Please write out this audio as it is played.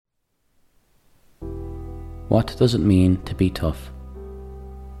What does it mean to be tough?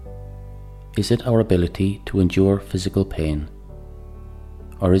 Is it our ability to endure physical pain,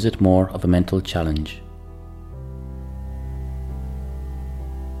 or is it more of a mental challenge?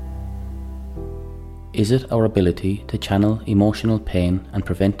 Is it our ability to channel emotional pain and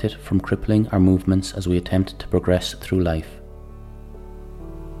prevent it from crippling our movements as we attempt to progress through life?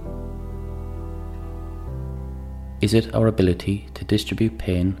 Is it our ability to distribute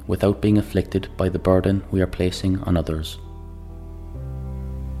pain without being afflicted by the burden we are placing on others?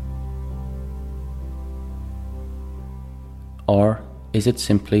 Or is it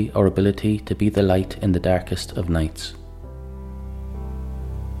simply our ability to be the light in the darkest of nights?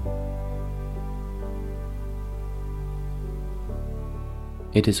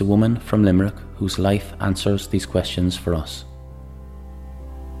 It is a woman from Limerick whose life answers these questions for us.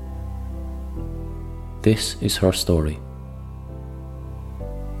 This is her story.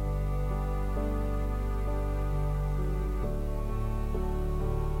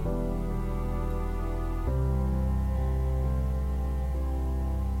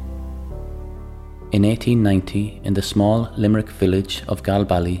 In 1890, in the small Limerick village of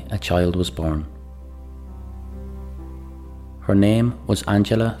Galbally, a child was born. Her name was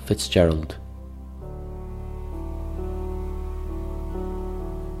Angela Fitzgerald.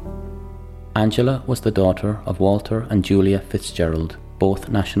 Angela was the daughter of Walter and Julia Fitzgerald, both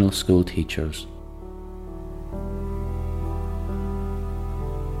national school teachers.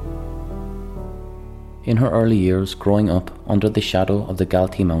 In her early years, growing up under the shadow of the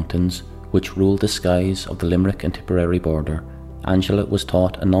Galtee Mountains, which ruled the skies of the Limerick and Tipperary border, Angela was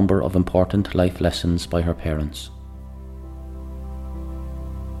taught a number of important life lessons by her parents.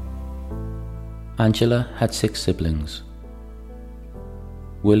 Angela had 6 siblings: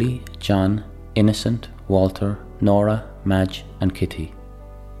 Willie, John, Innocent, Walter, Nora, Madge and Kitty.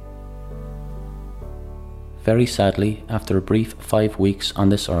 Very sadly, after a brief 5 weeks on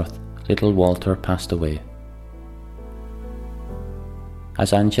this earth, little Walter passed away.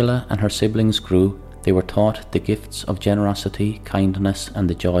 As Angela and her siblings grew, they were taught the gifts of generosity, kindness and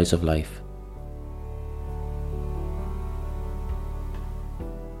the joys of life.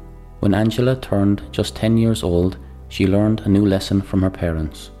 When Angela turned just 10 years old, she learned a new lesson from her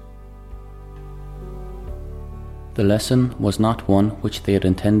parents. The lesson was not one which they had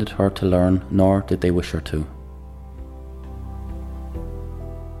intended her to learn, nor did they wish her to.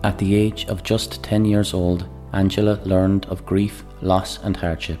 At the age of just 10 years old, Angela learned of grief, loss and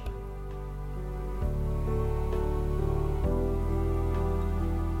hardship.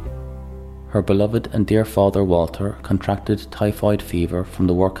 Her beloved and dear father Walter contracted typhoid fever from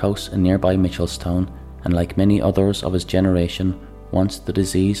the workhouse in nearby Mitchelstown, and like many others of his generation, once the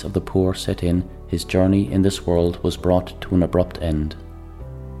disease of the poor set in, his journey in this world was brought to an abrupt end.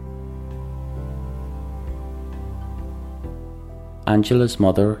 Angela's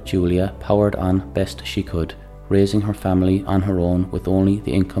mother, Julia, powered on best she could, raising her family on her own with only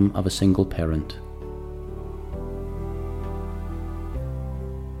the income of a single parent.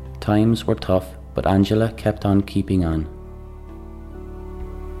 Times were tough, but Angela kept on keeping on.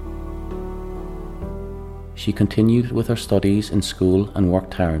 She continued with her studies in school and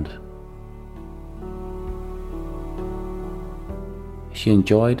worked hard. She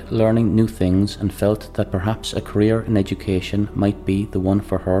enjoyed learning new things and felt that perhaps a career in education might be the one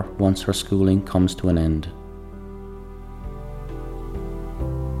for her once her schooling comes to an end.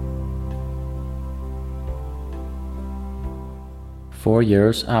 Four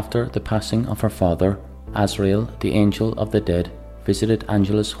years after the passing of her father, Azrael, the angel of the dead, visited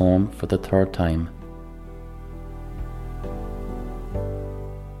Angela's home for the 3rd time.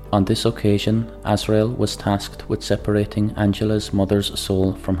 On this occasion, Azrael was tasked with separating Angela's mother's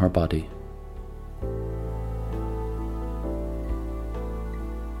soul from her body.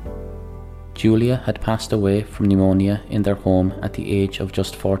 Julia had passed away from pneumonia in their home at the age of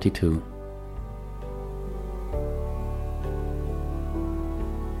just 42.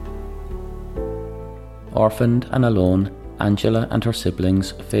 Orphaned and alone, Angela and her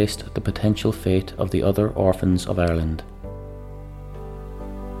siblings faced the potential fate of the other orphans of Ireland.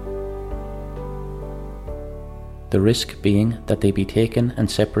 The risk being that they be taken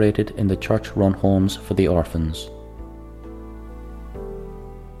and separated in the church-run homes for the orphans.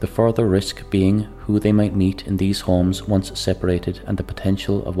 The further risk being who they might meet in these homes once separated and the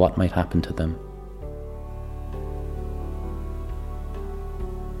potential of what might happen to them.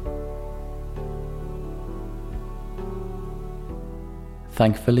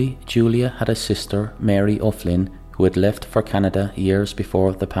 Thankfully, Julia had a sister, Mary O'Flynn, who had left for Canada years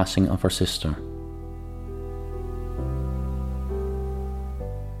before the passing of her sister.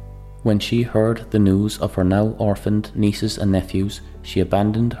 When she heard the news of her now orphaned nieces and nephews, she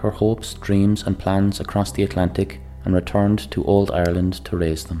abandoned her hopes, dreams and plans across the Atlantic and returned to Old Ireland to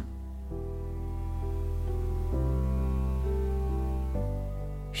raise them.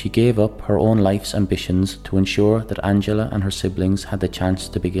 She gave up her own life's ambitions to ensure that Angela and her siblings had the chance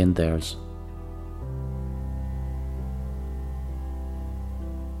to begin theirs.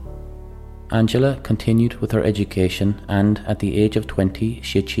 Angela continued with her education and, at the age of 20,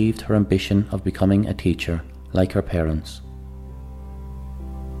 she achieved her ambition of becoming a teacher, like her parents.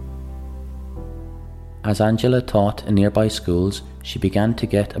 As Angela taught in nearby schools, she began to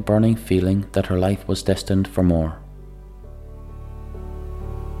get a burning feeling that her life was destined for more.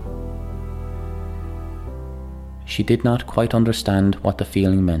 She did not quite understand what the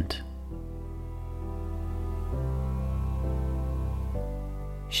feeling meant.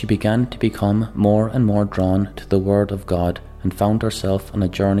 She began to become more and more drawn to the Word of God and found herself on a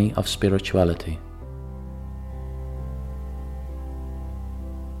journey of spirituality.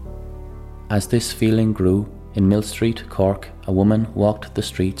 As this feeling grew, in Mill Street, Cork, a woman walked the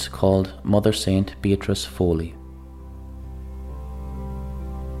streets called Mother Saint Beatrice Foley.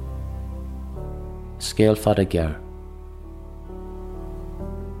 Scéal Fada Gear.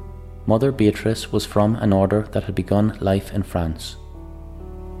 Mother Beatrice was from an order that had begun life in France.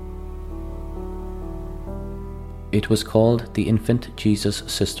 It was called the Infant Jesus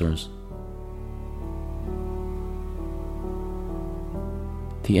Sisters.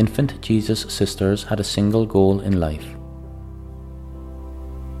 The Infant Jesus Sisters had a single goal in life.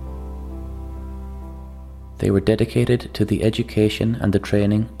 They were dedicated to the education and the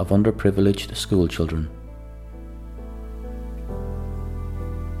training of underprivileged school children.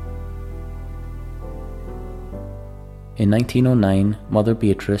 In 1909, Mother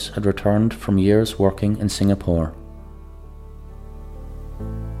Beatrice had returned from years working in Singapore.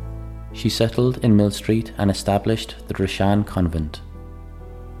 She settled in Mill Street and established the Drishan Convent.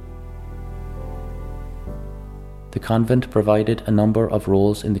 The convent provided a number of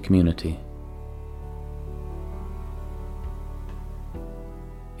roles in the community.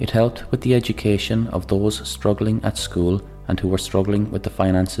 It helped with the education of those struggling at school and who were struggling with the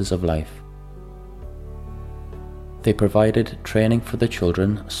finances of life. They provided training for the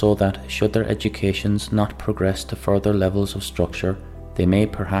children so that, should their educations not progress to further levels of structure, they may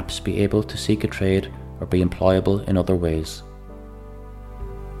perhaps be able to seek a trade or be employable in other ways.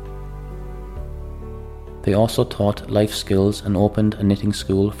 They also taught life skills and opened a knitting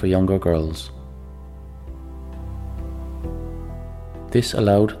school for younger girls. This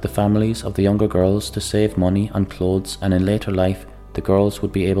allowed the families of the younger girls to save money on clothes, and in later life the girls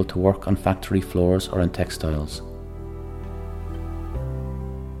would be able to work on factory floors or in textiles.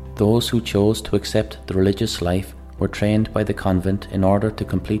 Those who chose to accept the religious life were trained by the convent in order to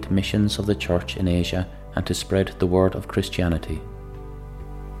complete missions of the Church in Asia and to spread the word of Christianity.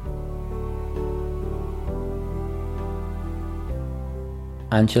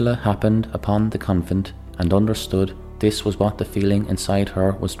 Angela happened upon the convent and understood this was what the feeling inside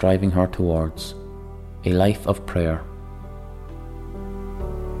her was driving her towards: a life of prayer.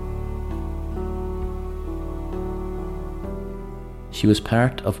 She was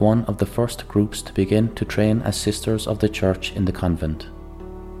part of one of the first groups to begin to train as sisters of the Church in the convent.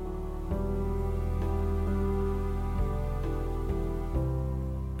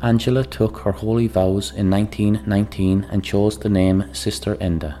 Angela took her holy vows in 1919 and chose the name Sister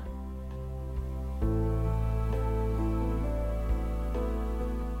Enda.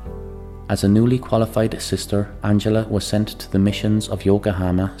 As a newly qualified sister, Angela was sent to the missions of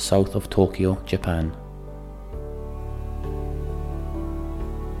Yokohama, south of Tokyo, Japan.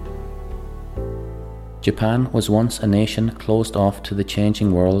 Japan was once a nation closed off to the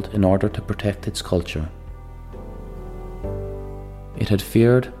changing world in order to protect its culture. It had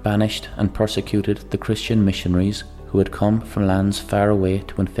feared, banished and persecuted the Christian missionaries who had come from lands far away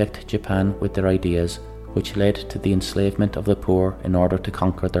to infect Japan with their ideas, which led to the enslavement of the poor in order to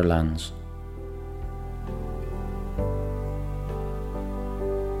conquer their lands.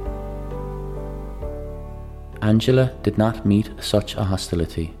 Angela did not meet such a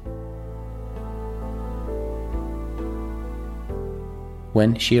hostility.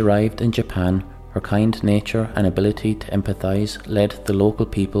 When she arrived in Japan, her kind nature and ability to empathize led the local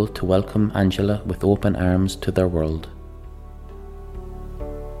people to welcome Angela with open arms to their world.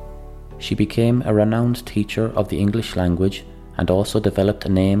 She became a renowned teacher of the English language and also developed a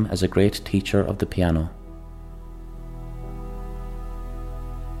name as a great teacher of the piano.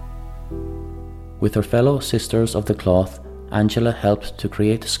 With her fellow sisters of the cloth, Angela helped to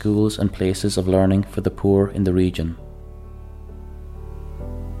create schools and places of learning for the poor in the region.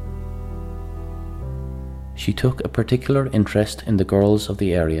 She took a particular interest in the girls of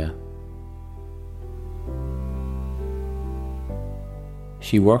the area.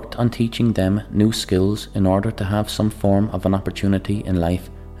 She worked on teaching them new skills in order to have some form of an opportunity in life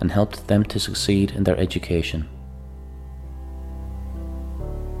and helped them to succeed in their education.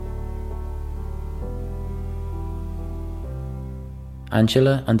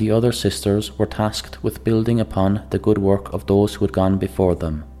 Angela and the other sisters were tasked with building upon the good work of those who had gone before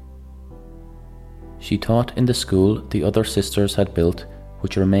them. She taught in the school the other sisters had built,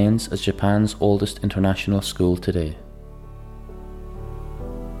 which remains as Japan's oldest international school today.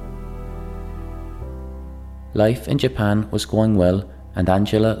 Life in Japan was going well, and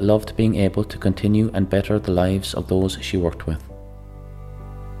Angela loved being able to continue and better the lives of those she worked with.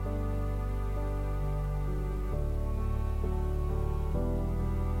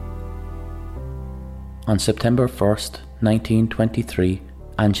 On September 1st, 1923,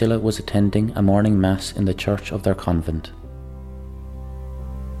 Angela was attending a morning mass in the church of their convent.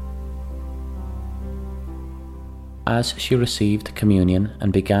 As she received communion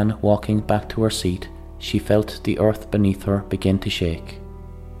and began walking back to her seat, she felt the earth beneath her begin to shake.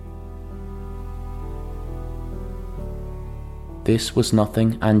 This was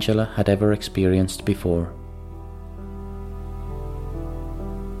nothing Angela had ever experienced before.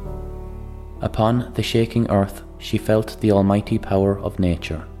 Upon the shaking earth, she felt the almighty power of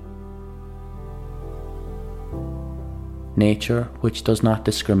nature. Nature which does not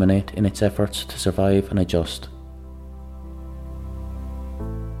discriminate in its efforts to survive and adjust.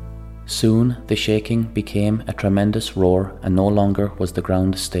 Soon the shaking became a tremendous roar, and no longer was the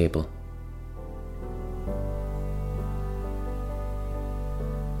ground stable.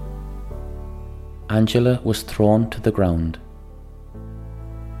 Angela was thrown to the ground.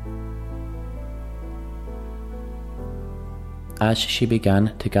 As she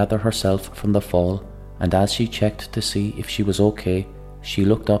began to gather herself from the fall, and as she checked to see if she was okay, she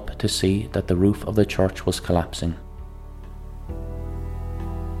looked up to see that the roof of the church was collapsing.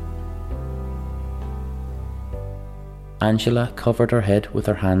 Angela covered her head with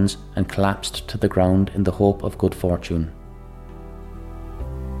her hands and collapsed to the ground in the hope of good fortune.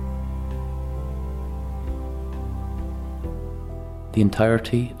 The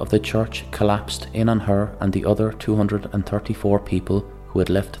entirety of the church collapsed in on her and the other 234 people who had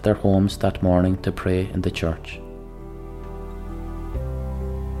left their homes that morning to pray in the church.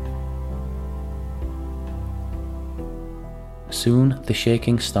 Soon the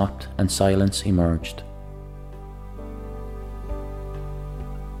shaking stopped and silence emerged.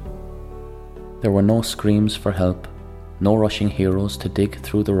 There were no screams for help, no rushing heroes to dig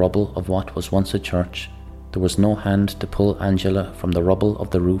through the rubble of what was once a church. There was no hand to pull Angela from the rubble of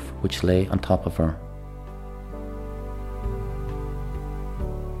the roof which lay on top of her.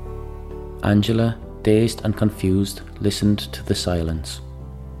 Angela, dazed and confused, listened to the silence.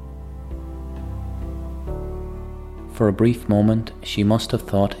 For a brief moment, she must have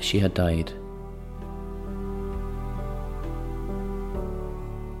thought she had died.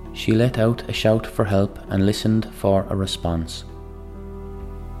 She let out a shout for help and listened for a response.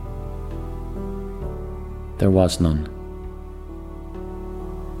 There was none.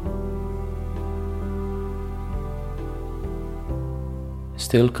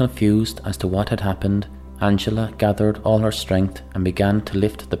 Still confused as to what had happened, Angela gathered all her strength and began to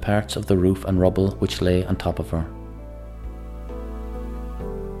lift the parts of the roof and rubble which lay on top of her.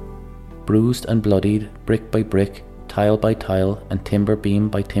 Bruised and bloodied, brick by brick, tile by tile, and timber beam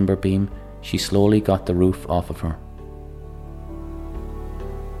by timber beam, she slowly got the roof off of her.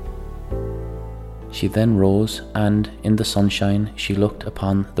 She then rose and, in the sunshine, she looked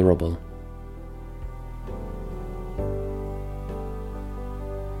upon the rubble.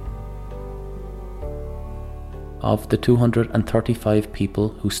 Of the 235 people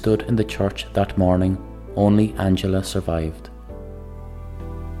who stood in the church that morning, only Angela survived.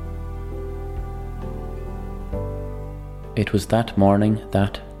 It was that morning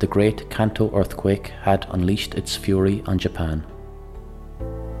that the great Kanto earthquake had unleashed its fury on Japan.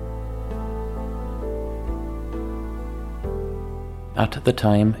 At the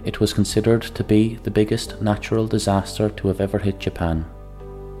time, it was considered to be the biggest natural disaster to have ever hit Japan.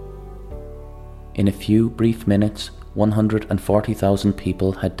 In a few brief minutes, 140,000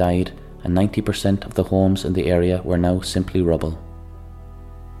 people had died, and 90% of the homes in the area were now simply rubble.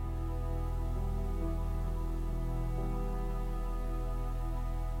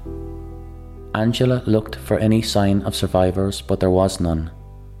 Angela looked for any sign of survivors, but there was none.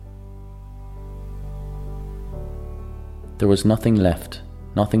 There was nothing left,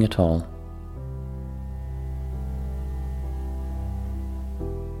 nothing at all.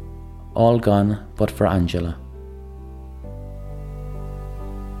 all gone but for Angela.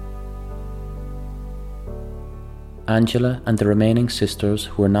 Angela and the remaining sisters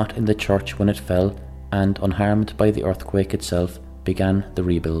who were not in the church when it fell and unharmed by the earthquake itself began the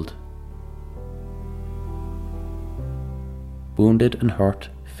rebuild. Wounded and hurt,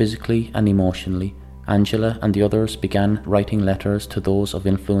 physically and emotionally, Angela and the others began writing letters to those of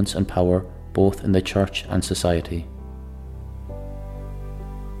influence and power both in the church and society.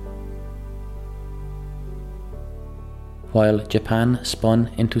 While Japan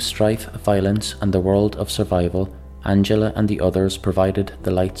spun into strife, violence, and the world of survival, Angela and the others provided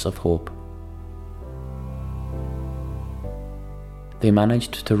the lights of hope. They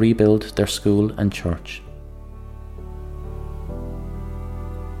managed to rebuild their school and church.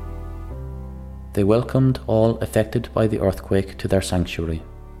 They welcomed all affected by the earthquake to their sanctuary.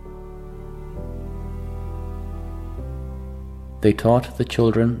 They taught the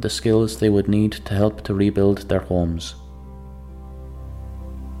children the skills they would need to help to rebuild their homes.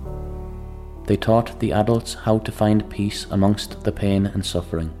 They taught the adults how to find peace amongst the pain and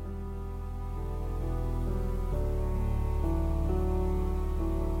suffering.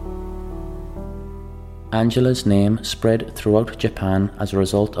 Angela's name spread throughout Japan as a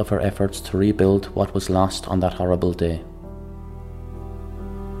result of her efforts to rebuild what was lost on that horrible day.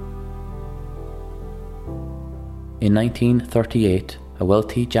 In 1938, a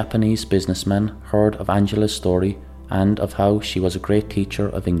wealthy Japanese businessman heard of Angela's story and of how she was a great teacher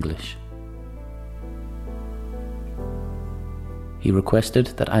of English. He requested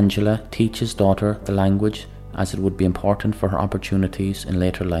that Angela teach his daughter the language as it would be important for her opportunities in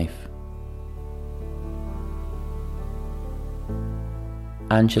later life.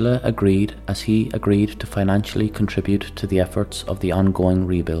 Angela agreed as he agreed to financially contribute to the efforts of the ongoing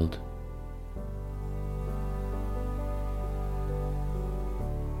rebuild.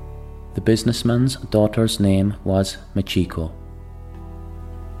 The businessman's daughter's name was Michiko.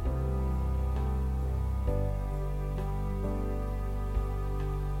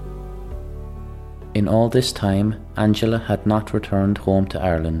 In all this time, Angela had not returned home to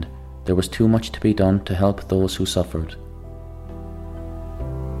Ireland. There was too much to be done to help those who suffered.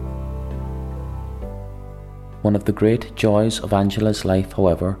 One of the great joys of Angela's life,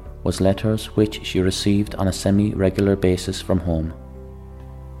 however, was letters which she received on a semi-regular basis from home.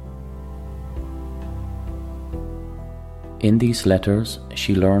 In these letters,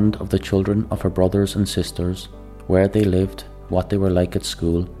 she learned of the children of her brothers and sisters, where they lived, what they were like at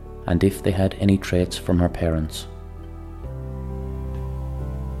school, and if they had any traits from her parents.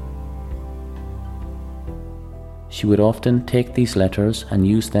 She would often take these letters and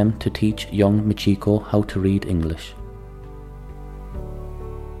use them to teach young Michiko how to read English.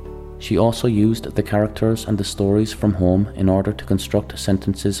 She also used the characters and the stories from home in order to construct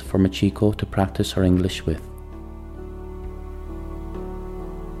sentences for Michiko to practice her English with.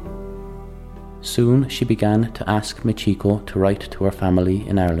 Soon she began to ask Michiko to write to her family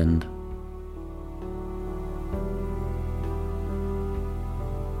in Ireland.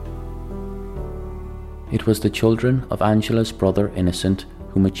 It was the children of Angela's brother Innocent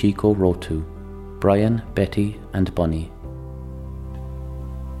who Michiko wrote to, Brian, Betty and Bunny.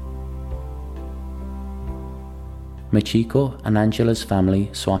 Michiko and Angela's family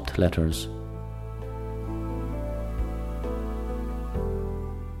swapped letters.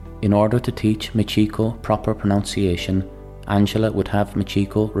 In order to teach Michiko proper pronunciation, Angela would have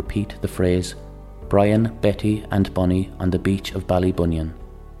Michiko repeat the phrase, Brian, Betty and Bunny on the beach of Ballybunion.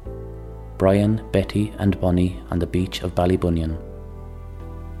 Brian, Betty and Bunny on the beach of Ballybunion.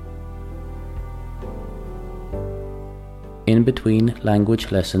 In between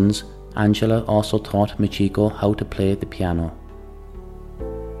language lessons, Angela also taught Michiko how to play the piano.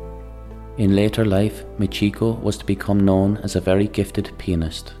 In later life, Michiko was to become known as a very gifted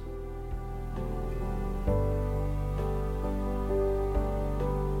pianist.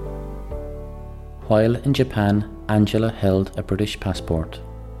 While in Japan, Angela held a British passport.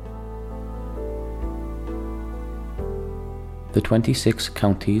 The 26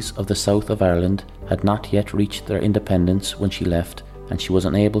 counties of the south of Ireland had not yet reached their independence when she left, and she was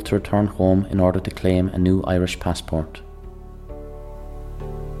unable to return home in order to claim a new Irish passport.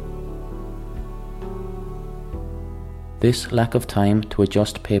 This lack of time to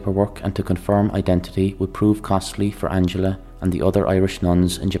adjust paperwork and to confirm identity would prove costly for Angela and the other Irish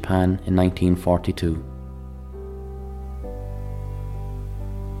nuns in Japan in 1942.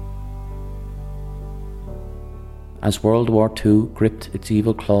 As World War II gripped its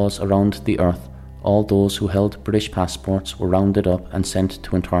evil claws around the earth, all those who held British passports were rounded up and sent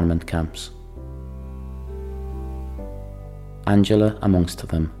to internment camps. Angela amongst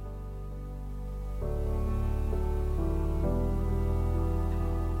them.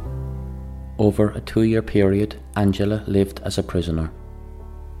 Over a 2-year period, Angela lived as a prisoner.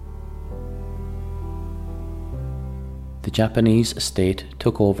 The Japanese state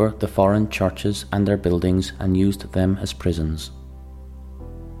took over the foreign churches and their buildings and used them as prisons.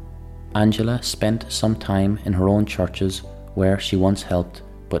 Angela spent some time in her own churches where she once helped,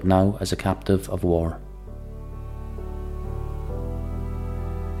 but now as a captive of war.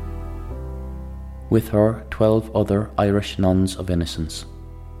 With her 12 other Irish nuns of innocence.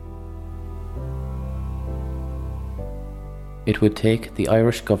 It would take the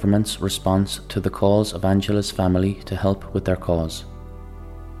Irish government's response to the calls of Angela's family to help with their cause.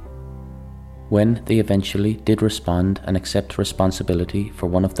 When they eventually did respond and accept responsibility for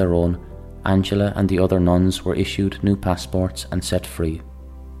one of their own, Angela and the other nuns were issued new passports and set free.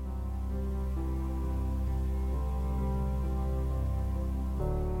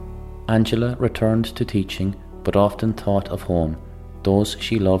 Angela returned to teaching, but often thought of home, those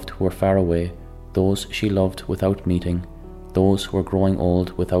she loved who were far away, those she loved without meeting, those who were growing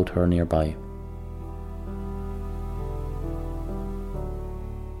old without her nearby.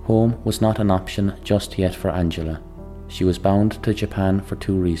 Home was not an option just yet for Angela. She was bound to Japan for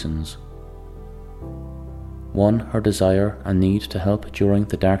 2 reasons. 1, her desire and need to help during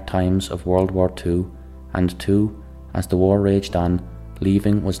the dark times of World War II, and 2, as the war raged on,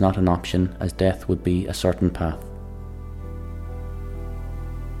 leaving was not an option as death would be a certain path.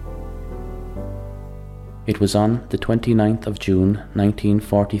 It was on the 29th of June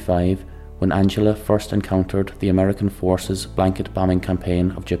 1945 when Angela first encountered the American forces' blanket bombing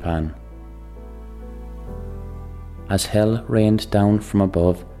campaign of Japan. As hell rained down from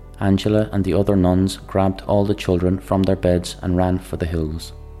above, Angela and the other nuns grabbed all the children from their beds and ran for the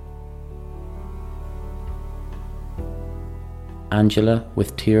hills. Angela,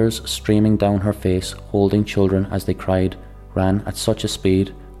 with tears streaming down her face, holding children as they cried, ran at such a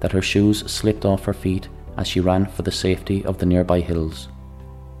speed that her shoes slipped off her feet as she ran for the safety of the nearby hills.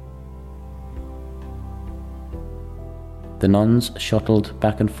 The nuns shuttled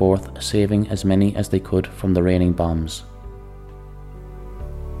back and forth, saving as many as they could from the raining bombs.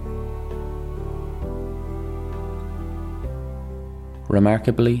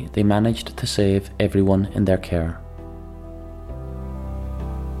 Remarkably, they managed to save everyone in their care.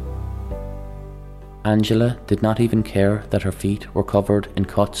 Angela did not even care that her feet were covered in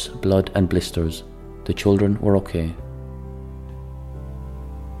cuts, blood and blisters. The children were okay.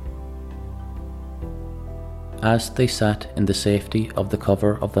 As they sat in the safety of the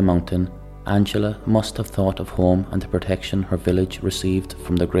cover of the mountain, Angela must have thought of home and the protection her village received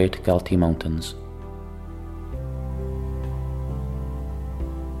from the great Galtee Mountains.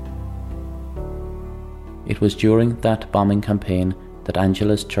 It was during that bombing campaign that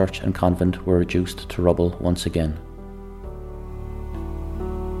Angela's church and convent were reduced to rubble once again.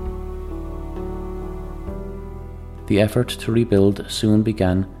 The effort to rebuild soon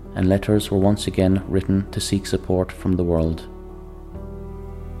began, and letters were once again written to seek support from the world.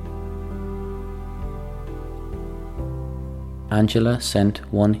 Angela sent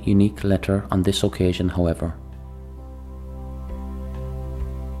one unique letter on this occasion, however.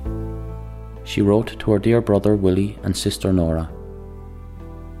 She wrote to her dear brother Willie and sister Nora.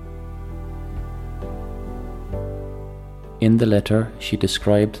 In the letter, she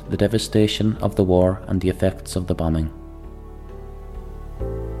described the devastation of the war and the effects of the bombing.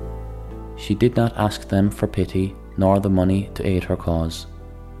 She did not ask them for pity nor the money to aid her cause.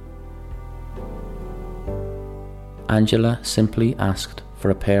 Angela simply asked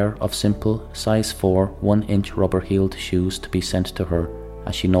for a pair of simple size 4 1-inch rubber-heeled shoes to be sent to her,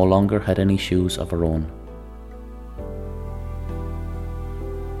 as she no longer had any shoes of her own.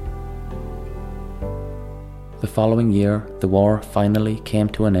 The following year, the war finally came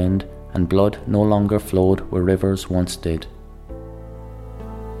to an end, and blood no longer flowed where rivers once did.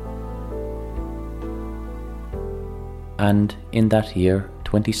 And in that year,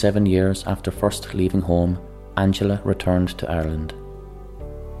 27 years after first leaving home, Angela returned to Ireland.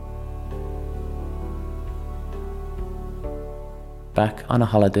 Back on a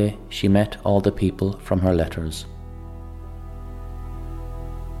holiday, she met all the people from her letters.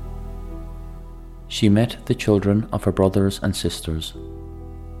 She met the children of her brothers and sisters.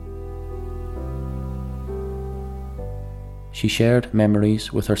 She shared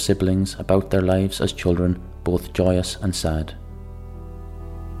memories with her siblings about their lives as children, both joyous and sad.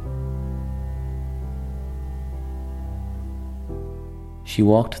 She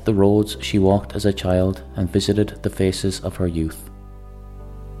walked the roads she walked as a child and visited the faces of her youth.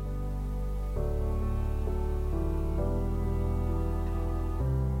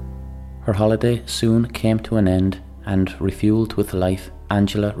 Her holiday soon came to an end, and, refueled with life,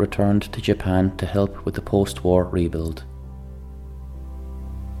 Angela returned to Japan to help with the post-war rebuild.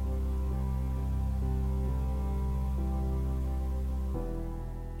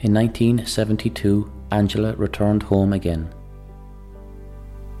 In 1972, Angela returned home again.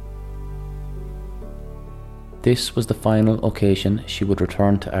 This was the final occasion she would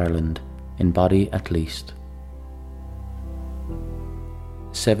return to Ireland, in body at least.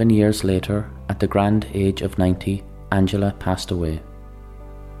 7 years later, at the grand age of 90, Angela passed away.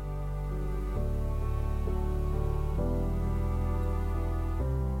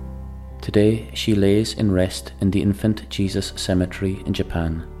 Today she lays in rest in the Infant Jesus Cemetery in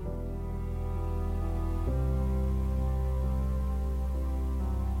Japan.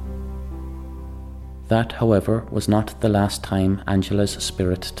 That, however, was not the last time Angela's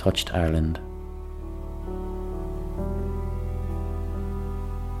spirit touched Ireland.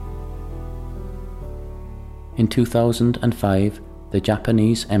 In 2005, the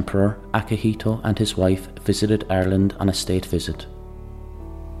Japanese Emperor Akihito and his wife visited Ireland on a state visit.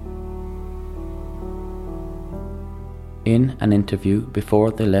 In an interview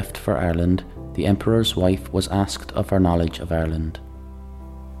before they left for Ireland, the Emperor's wife was asked of her knowledge of Ireland.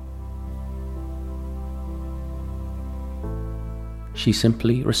 She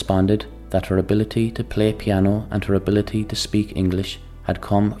simply responded that her ability to play piano and her ability to speak English had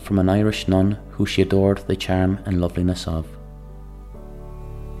come from an Irish nun who she adored the charm and loveliness of.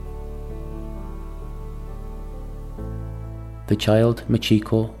 The child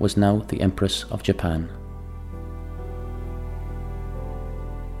Michiko was now the Empress of Japan.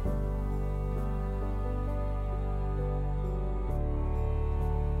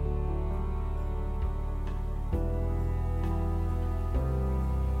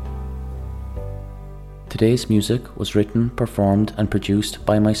 Today's music was written, performed and produced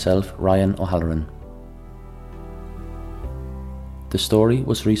by myself, Ryan O'Halloran. The story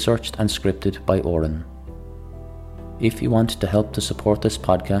was researched and scripted by Oren. If you want to help to support this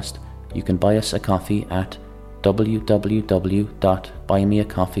podcast, you can buy us a coffee at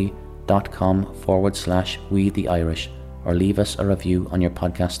www.buymeacoffee.com/WeTheIrish or leave us a review on your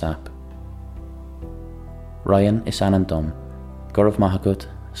podcast app. Ryan is Anandum, Gurav Mahagut,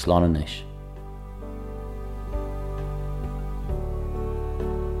 Slán Anish.